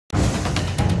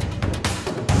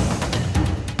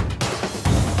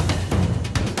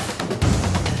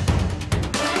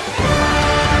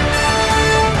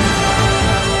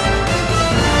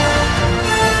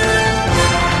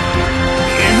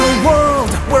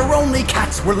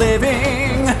pirates were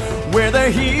living, where the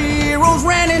heroes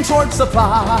ran in short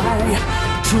supply.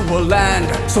 To a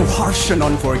land so harsh and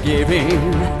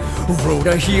unforgiving rode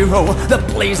a hero, the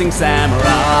blazing samurai.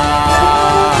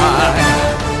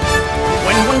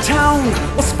 When one town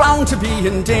was found to be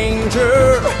in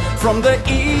danger from the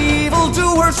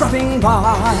evildoers dropping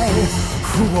by,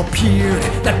 who appeared,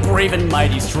 that brave and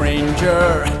mighty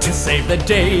stranger? To save the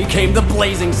day came the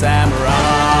blazing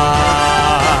samurai.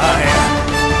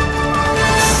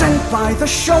 Sent by the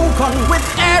shogun with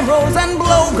arrows and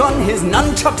blowgun, his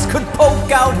nunchucks could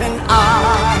poke out an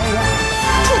eye.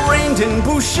 Trained in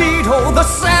Bushido, the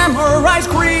samurai's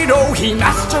credo, he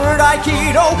mastered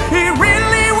Aikido, he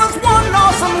really was one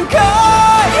awesome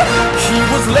guy. He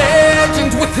was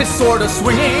legend with his sword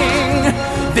a-swinging,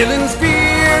 villains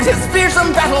feared his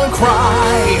fearsome battle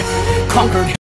cry. Conquered